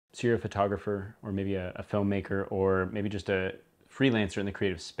So you're a photographer, or maybe a filmmaker, or maybe just a freelancer in the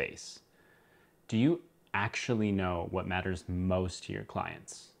creative space. Do you actually know what matters most to your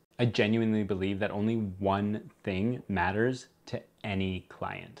clients? I genuinely believe that only one thing matters to any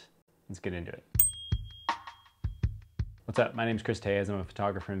client. Let's get into it. What's up? My name is Chris Tayez. I'm a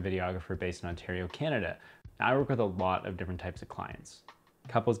photographer and videographer based in Ontario, Canada. I work with a lot of different types of clients.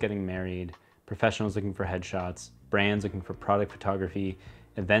 Couples getting married, professionals looking for headshots, brands looking for product photography,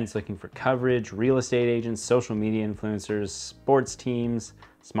 events looking for coverage, real estate agents, social media influencers, sports teams,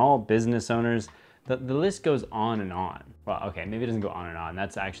 small business owners. The list goes on and on. Well, okay, maybe it doesn't go on and on.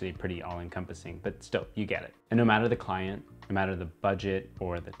 That's actually pretty all-encompassing, but still, you get it. And no matter the client, no matter the budget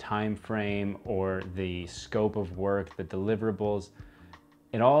or the time frame or the scope of work, the deliverables,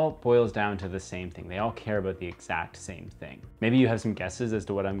 it all boils down to the same thing. They all care about the exact same thing. Maybe you have some guesses as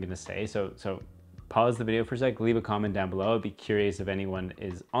to what I'm gonna say, so pause the video for a sec, leave a comment down below. I'd be curious if anyone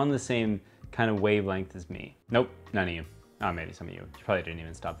is on the same kind of wavelength as me. Nope, none of you. Oh, maybe some of you. You probably didn't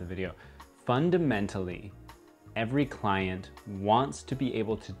even stop the video. Fundamentally, every client wants to be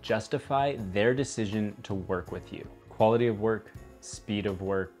able to justify their decision to work with you. Quality of work, speed of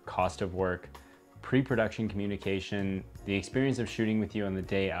work, cost of work, pre-production communication, the experience of shooting with you on the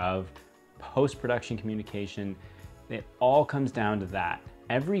day of, post-production communication, it all comes down to that.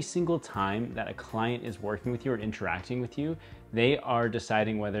 Every single time that a client is working with you or interacting with you, they are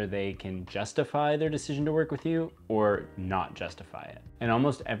deciding whether they can justify their decision to work with you or not justify it. And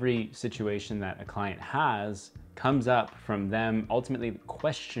almost every situation that a client has comes up from them ultimately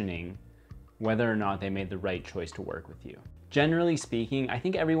questioning whether or not they made the right choice to work with you. Generally speaking, I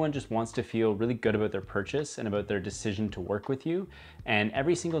think everyone just wants to feel really good about their purchase and about their decision to work with you. And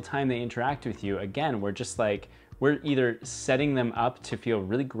every single time they interact with you, again, we're either setting them up to feel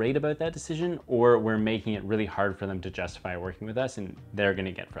really great about that decision, or we're making it really hard for them to justify working with us, and they're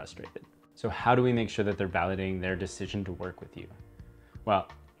gonna get frustrated. So how do we make sure that they're validating their decision to work with you? Well,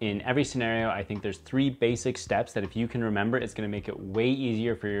 in every scenario, I think there's 3 basic steps that if you can remember, it's gonna make it way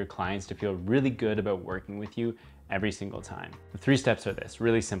easier for your clients to feel really good about working with you every single time. The 3 steps are this,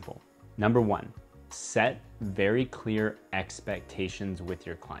 really simple. Number 1, set very clear expectations with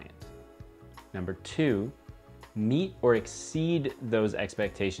your client. Number 2, meet or exceed those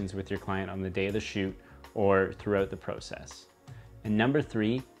expectations with your client on the day of the shoot or throughout the process. And number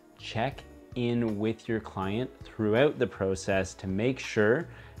 3, check in with your client throughout the process to make sure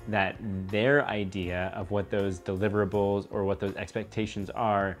that their idea of what those deliverables or what those expectations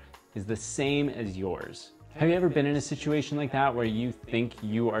are is the same as yours. Have you ever been in a situation like that where you think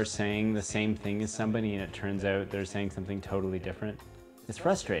you are saying the same thing as somebody and it turns out they're saying something totally different? It's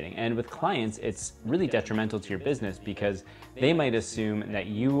frustrating, and with clients, it's really detrimental to your business because they might assume that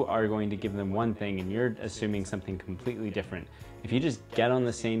you are going to give them one thing and you're assuming something completely different. If you just get on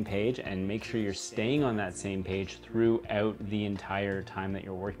the same page and make sure you're staying on that same page throughout the entire time that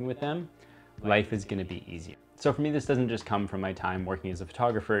you're working with them, life is gonna be easier. So for me, this doesn't just come from my time working as a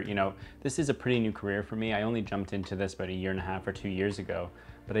photographer. You know, this is a pretty new career for me. I only jumped into this about 1.5 or 2 years ago,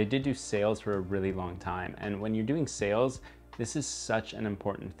 but I did do sales for a really long time. And when you're doing sales, this is such an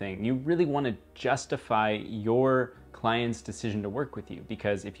important thing. You really want to justify your client's decision to work with you,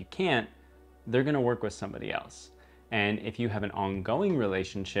 because if you can't, they're going to work with somebody else. And if you have an ongoing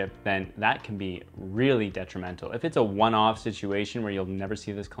relationship, then that can be really detrimental. If it's a one-off situation where you'll never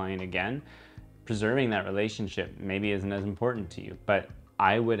see this client again, preserving that relationship maybe isn't as important to you. But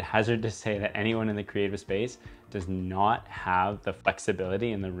I would hazard to say that anyone in the creative space does not have the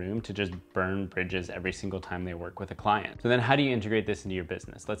flexibility in the room to just burn bridges every single time they work with a client. So then how do you integrate this into your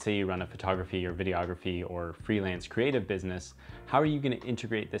business? Let's say you run a photography or videography or freelance creative business. How are you going to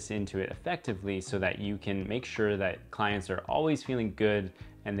integrate this into it effectively so that you can make sure that clients are always feeling good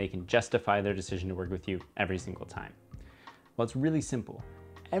and they can justify their decision to work with you every single time? Well, it's really simple.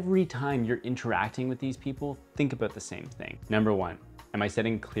 Every time you're interacting with these people, think about the same thing. Number 1, am I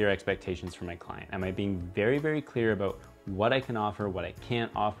setting clear expectations for my client? Am I being very, very clear about what I can offer, what I can't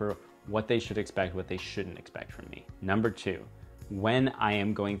offer, what they should expect, what they shouldn't expect from me? Number 2, when I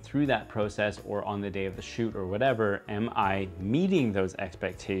am going through that process or on the day of the shoot or whatever, am I meeting those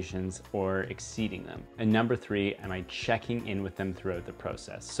expectations or exceeding them? And number 3, am I checking in with them throughout the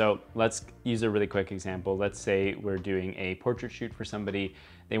process? So let's use a really quick example. Let's say we're doing a portrait shoot for somebody.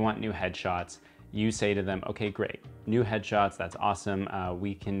 They want new headshots. You say to them, okay, great, new headshots, that's awesome.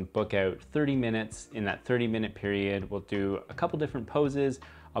 We can book out 30 minutes. In that 30-minute period, we'll do a couple different poses.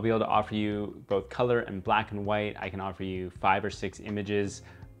 I'll be able to offer you both color and black and white. I can offer you 5 or 6 images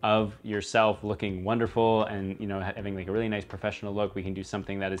of yourself looking wonderful and having like a really nice professional look. We can do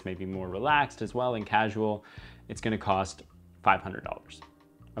something that is maybe more relaxed as well and casual. It's gonna cost $500.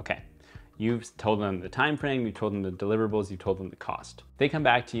 Okay. You've told them the time frame, you've told them the deliverables, you've told them the cost. They come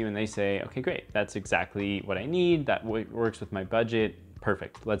back to you and they say, okay, great, that's exactly what I need, that works with my budget,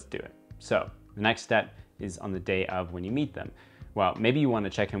 perfect, let's do it. So the next step is on the day of when you meet them. Well, maybe you want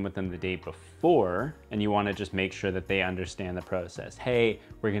to check in with them the day before and you want to just make sure that they understand the process. Hey,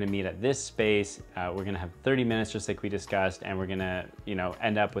 we're going to meet at this space. We're going to have 30 minutes just like we discussed, and we're going to,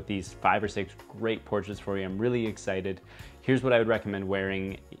 end up with these 5 or 6 great portraits for you. I'm really excited. Here's what I would recommend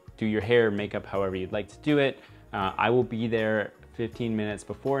wearing. Do your hair, makeup, however you'd like to do it. I will be there 15 minutes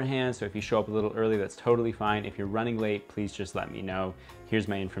beforehand, so if you show up a little early, that's totally fine. If you're running late, please just let me know. Here's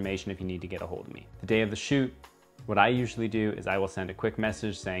my information if you need to get a hold of me. The day of the shoot, what I usually do is I will send a quick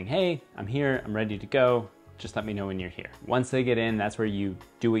message saying, hey, I'm here, I'm ready to go. Just let me know when you're here. Once they get in, that's where you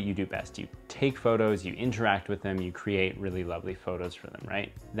do what you do best. You take photos, you interact with them, you create really lovely photos for them,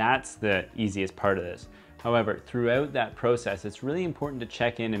 right? That's the easiest part of this. However, throughout that process, it's really important to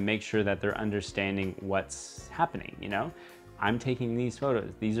check in and make sure that they're understanding what's happening, I'm taking these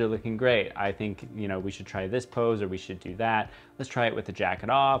photos. These are looking great. I think, we should try this pose or we should do that. Let's try it with the jacket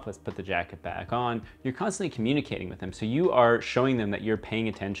off. Let's put the jacket back on. You're constantly communicating with them. So you are showing them that you're paying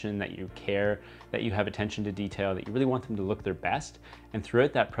attention, that you care, that you have attention to detail, that you really want them to look their best. And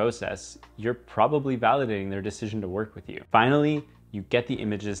throughout that process, you're probably validating their decision to work with you. Finally, you get the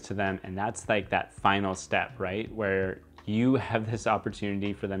images to them, and that's like that final step, right? Where you have this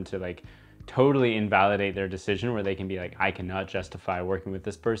opportunity for them to totally invalidate their decision, where they can be like, I cannot justify working with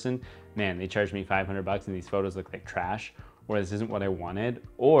this person. Man, they charged me $500 and these photos look like trash, or this isn't what I wanted.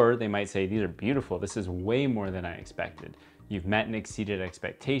 Or they might say, these are beautiful. This is way more than I expected. You've met and exceeded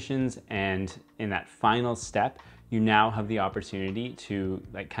expectations. And in that final step, you now have the opportunity to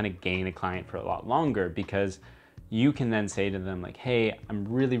kind of gain a client for a lot longer, because you can then say to them hey, I'm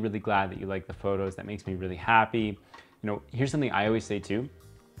really, really glad that you like the photos. That makes me really happy. Here's something I always say too.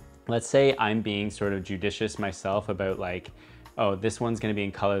 Let's say I'm being sort of judicious myself about oh, this one's gonna be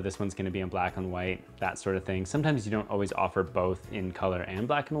in color, this one's gonna be in black and white, that sort of thing. Sometimes you don't always offer both in color and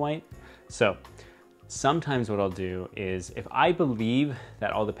black and white. So sometimes what I'll do is, if I believe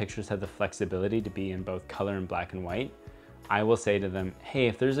that all the pictures have the flexibility to be in both color and black and white, I will say to them, hey,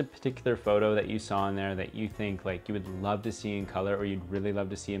 if there's a particular photo that you saw in there that you think you would love to see in color, or you'd really love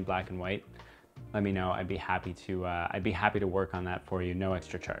to see in black and white, let me know. I'd be happy to work on that for you, no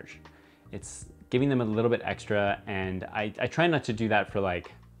extra charge. It's giving them a little bit extra, and I try not to do that for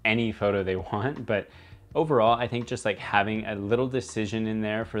any photo they want, but overall, I think just having a little decision in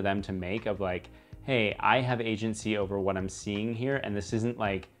there for them to make of hey, I have agency over what I'm seeing here, and this isn't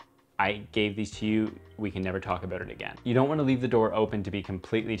I gave these to you, we can never talk about it again. You don't want to leave the door open to be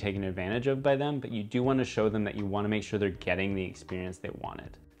completely taken advantage of by them, but you do want to show them that you want to make sure they're getting the experience they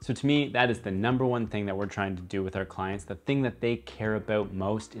wanted. So to me, that is the #1 thing that we're trying to do with our clients. The thing that they care about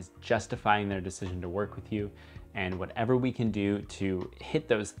most is justifying their decision to work with you. And whatever we can do to hit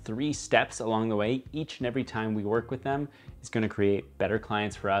those 3 steps along the way, each and every time we work with them, is going to create better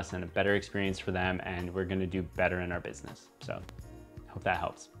clients for us and a better experience for them, and we're going to do better in our business. So hope that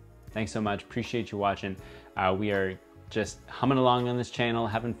helps. Thanks so much. Appreciate you watching. We are just humming along on this channel,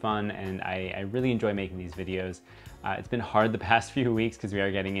 having fun, and I really enjoy making these videos. It's been hard the past few weeks because we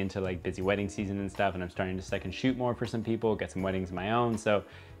are getting into busy wedding season and stuff, and I'm starting to second shoot more for some people, get some weddings of my own. So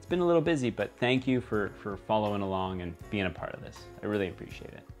it's been a little busy, but thank you for following along and being a part of this. I really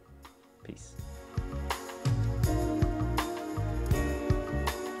appreciate it. Peace.